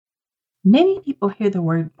Many people hear the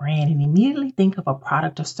word brand and immediately think of a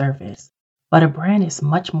product or service, but a brand is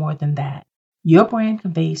much more than that. Your brand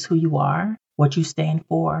conveys who you are, what you stand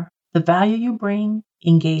for, the value you bring,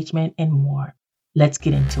 engagement, and more. Let's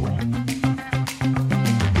get into it.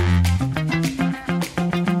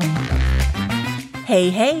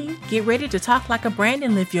 Hey, get ready to talk like a brand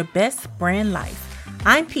and live your best brand life.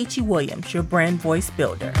 I'm Peachy Williams, your brand voice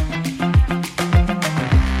builder.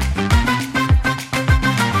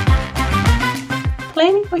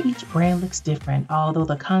 Planning for each brand looks different, although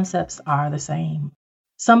the concepts are the same.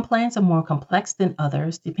 Some plans are more complex than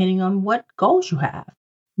others depending on what goals you have.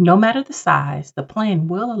 No matter the size, the plan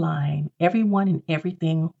will align everyone and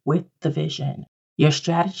everything with the vision. Your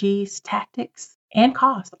strategies, tactics, and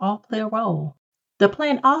costs all play a role. The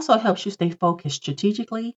plan also helps you stay focused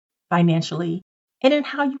strategically, financially, and in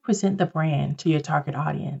how you present the brand to your target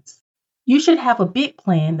audience. You should have a big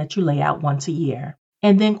plan that you lay out once a year,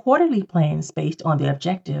 and then quarterly plans based on the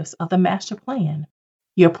objectives of the master plan.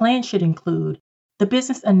 Your plan should include the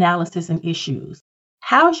business analysis and issues.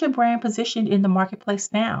 How is your brand positioned in the marketplace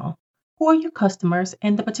now? Who are your customers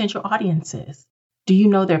and the potential audiences? Do you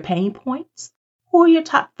know their pain points? Who are your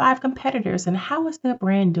top 5 competitors and how is their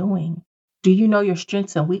brand doing? Do you know your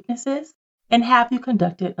strengths and weaknesses? And have you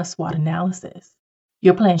conducted a SWOT analysis?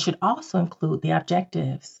 Your plan should also include the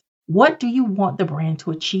objectives. What do you want the brand to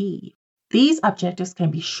achieve? These objectives can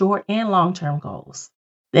be short and long-term goals.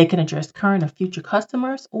 They can address current or future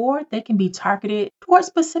customers, or they can be targeted towards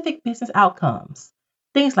specific business outcomes.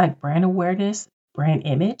 Things like brand awareness, brand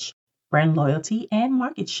image, brand loyalty, and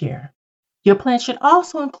market share. Your plan should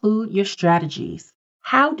also include your strategies.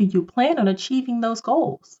 How do you plan on achieving those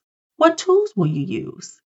goals? What tools will you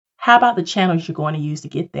use? How about the channels you're going to use to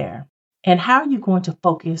get there? And how are you going to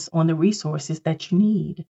focus on the resources that you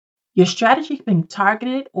need? Your strategy can be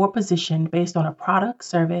targeted or positioned based on a product,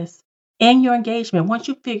 service, and your engagement once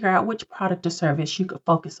you figure out which product or service you could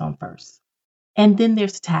focus on first. And then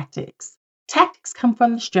there's tactics. Tactics come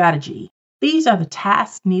from the strategy. These are the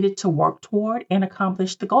tasks needed to work toward and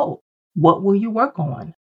accomplish the goal. What will you work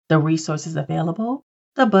on? The resources available,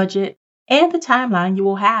 the budget, and the timeline you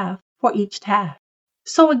will have for each task.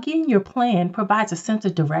 So again, your plan provides a sense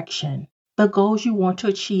of direction. The goals you want to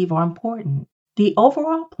achieve are important. The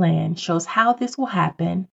overall plan shows how this will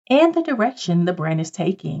happen and the direction the brand is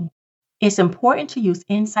taking. It's important to use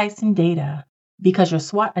insights and data because your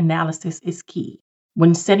SWOT analysis is key.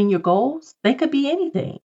 When setting your goals, they could be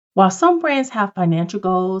anything. While some brands have financial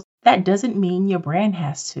goals, that doesn't mean your brand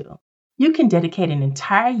has to. You can dedicate an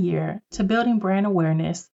entire year to building brand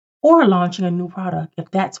awareness or launching a new product if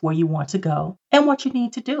that's where you want to go and what you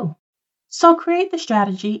need to do. So create the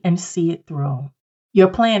strategy and see it through. Your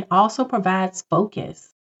plan also provides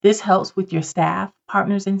focus. This helps with your staff,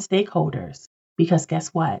 partners, and stakeholders. Because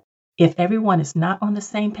guess what? If everyone is not on the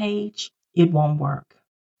same page, it won't work.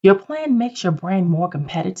 Your plan makes your brand more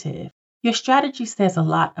competitive. Your strategy says a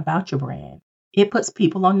lot about your brand. It puts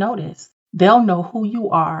people on notice. They'll know who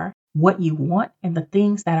you are, what you want, and the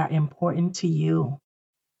things that are important to you.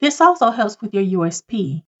 This also helps with your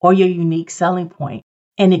USP or your unique selling point,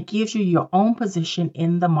 and it gives you your own position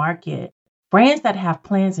in the market. Brands that have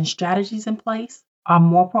plans and strategies in place are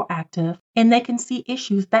more proactive and they can see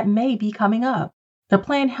issues that may be coming up. The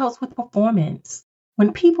plan helps with performance.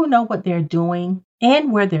 When people know what they're doing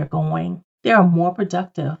and where they're going, they are more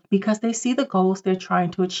productive because they see the goals they're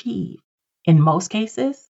trying to achieve. In most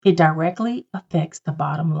cases, it directly affects the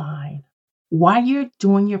bottom line. While you're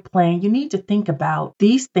doing your plan, you need to think about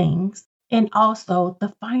these things and also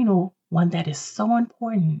the final one that is so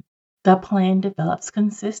important. The plan develops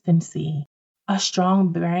consistency. A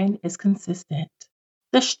strong brand is consistent.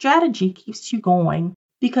 The strategy keeps you going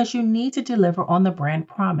because you need to deliver on the brand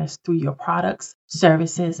promise through your products,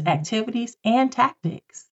 services, activities, and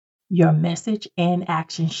tactics. Your message and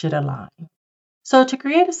action should align. So to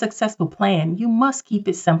create a successful plan, you must keep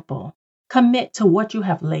it simple. Commit to what you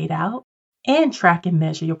have laid out and track and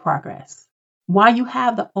measure your progress. While you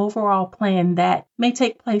have the overall plan that may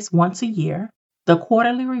take place once a year, the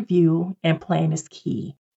quarterly review and plan is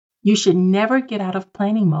key. You should never get out of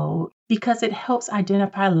planning mode because it helps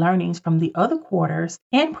identify learnings from the other quarters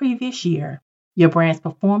and previous year, your brand's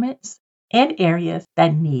performance, and areas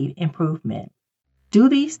that need improvement. Do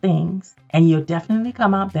these things and you'll definitely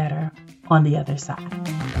come out better on the other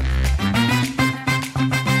side.